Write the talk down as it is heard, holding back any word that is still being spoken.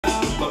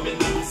But me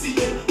not see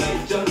it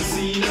like John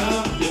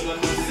Cena. You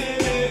gonna see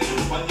me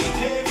on your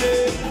TV.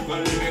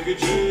 Gonna make it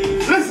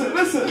change. Listen,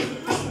 listen.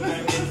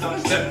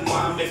 Touch them,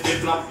 want me to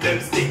flop them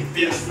stick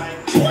fierce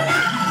like. That's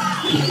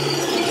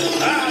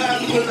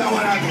good, that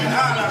one again.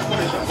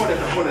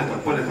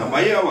 Put it up. I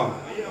hear one.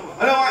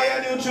 Hello, I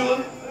hear new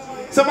tune.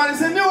 Somebody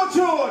say new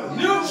tune.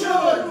 New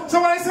tune.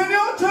 Somebody say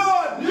new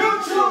tune. New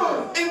tune.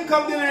 In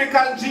come the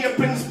lyrical J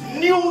Prince.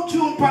 New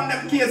tune from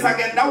them case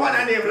again. That one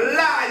I name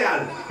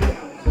Loyal.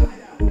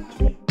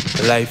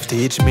 Life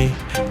teach me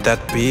that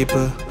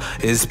people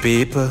is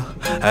people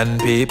and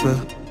people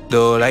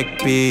don't like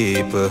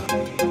people.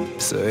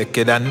 So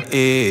wicked and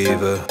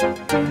evil.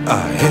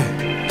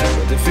 Yeah.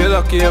 But if you're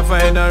lucky you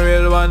find a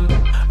real one,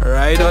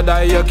 ride or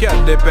die you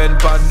can't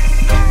depend on.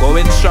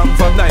 Going strong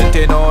from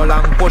 19 all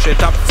long, push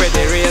it up for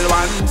the real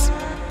ones.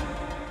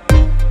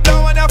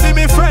 Don't wanna be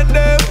me friend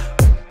them,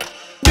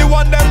 the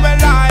one them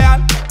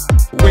reliant.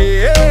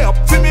 Way up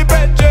for me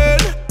breddrin,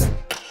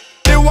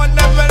 the one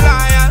them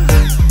reliant.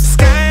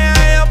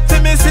 Sky up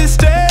for me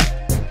sister,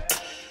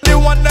 the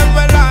one them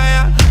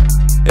reliant.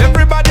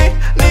 Everybody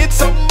needs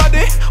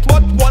somebody,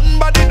 but one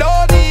body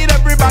don't need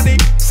everybody.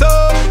 So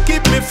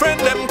keep me friend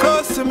them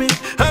close to me,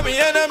 and me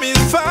enemies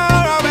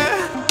far away.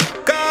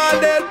 Cause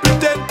they'll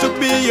pretend to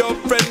be your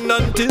friend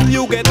until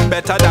you get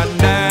better than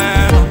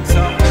them.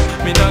 So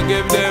me not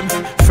give them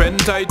friend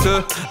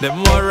title.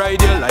 Them will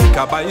ride you like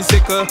a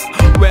bicycle.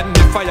 When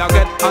the fire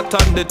get hot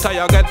and the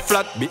tire get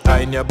flat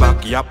behind your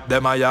back, yap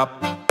them a yap.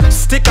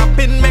 Stick up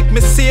in, make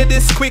me say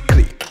this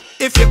quickly.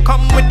 If you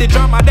come with the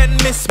drama, then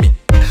miss me.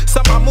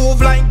 Some a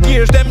move like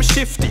gears, them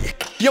shifty.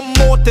 Your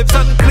motives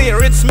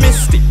unclear, it's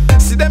misty.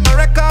 See them a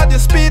record your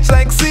speech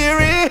like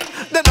Siri.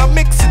 Then I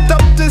mix it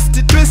up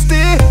twisty.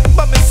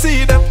 But me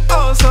see them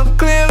all so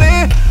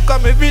clearly.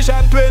 Got me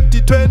vision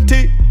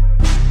 2020.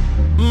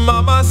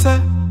 Mama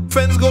said,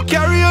 friends go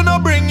carry you, no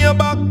bring you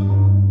back.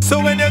 So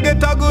when you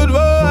get a good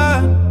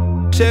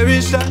one,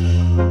 cherish that.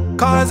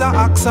 Cause I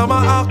ask some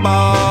I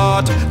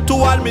about to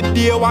all me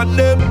day one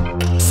them.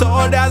 So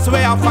that's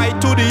where I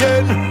fight to the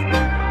end.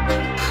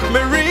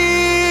 My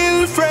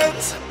real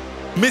friends,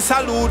 me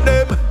salute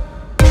them.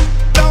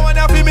 Don't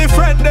wanna be me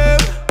friend them,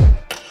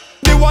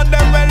 the one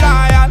them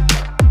reliant.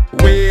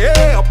 Way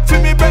up for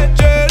me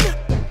breddrin,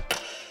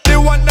 the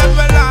one them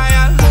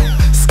reliant.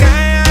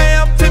 Sky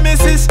up for me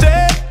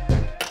sister,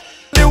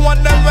 the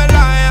one them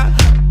reliant.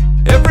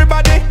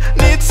 Everybody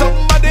needs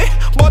somebody,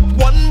 but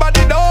one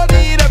body don't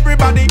need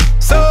everybody.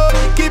 So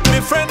keep me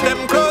friend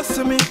them close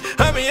to me,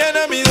 and me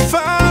enemies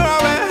far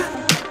away.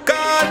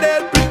 Cause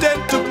they'll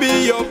pretend to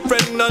be your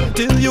friend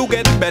until you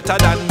get better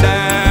than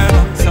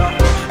them. So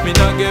me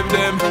not give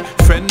them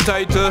friend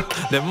title.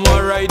 Them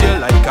will ride you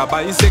like a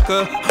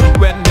bicycle.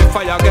 When the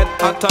fire get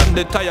hot and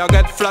the tire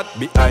get flat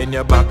behind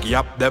your back,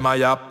 yap them a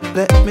yap.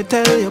 Let me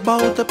tell you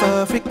about the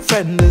perfect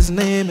friend. His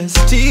name is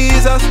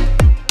Jesus.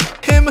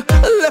 Him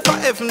left for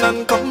heaven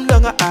and come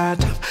down a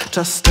earth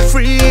just to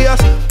free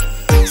us.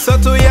 So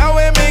to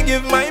Yahweh me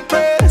give my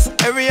praise.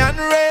 Every hand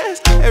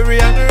raised, every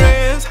hand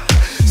raised.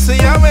 So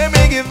Yahweh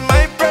me give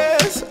my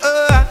praise.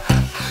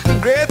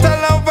 Greater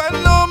love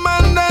and no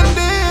man than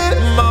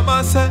this.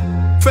 Mama said,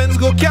 friends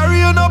go carry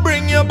you, no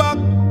bring you back.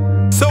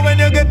 So when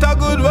you get a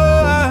good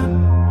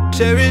one,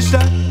 cherish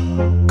that.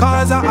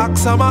 Cause I ask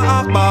some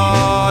I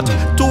about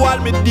to all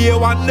me day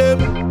one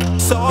them.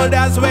 So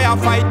that's where I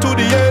fight to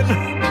the end.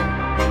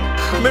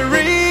 My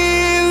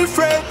real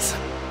friends,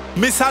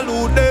 me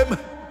salute them.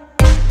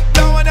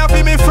 Don't wanna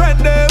be me friend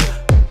them,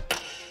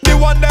 the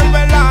one them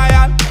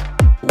reliant.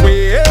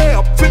 Way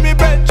up for me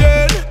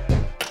breddrin,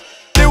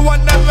 the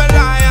one them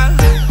reliant.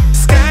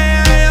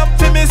 Sky up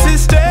for me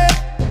sister,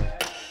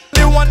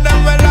 the one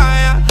them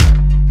reliant.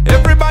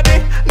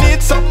 Everybody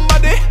needs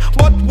somebody,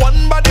 but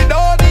one body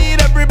don't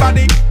need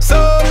everybody.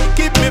 So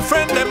keep me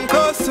friend them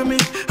close to me,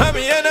 and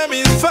me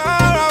enemies far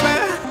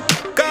away.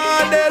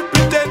 Cause they'll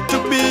pretend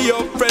to be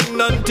your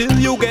friend until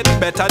you get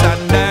better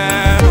than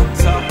them.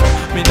 So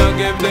me not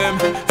give them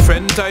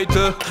friend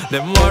title.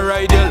 Them will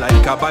ride you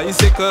like a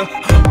bicycle.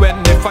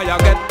 When the fire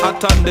get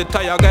hot and the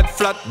tire get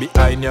flat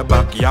behind your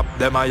back, yap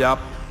them a yap.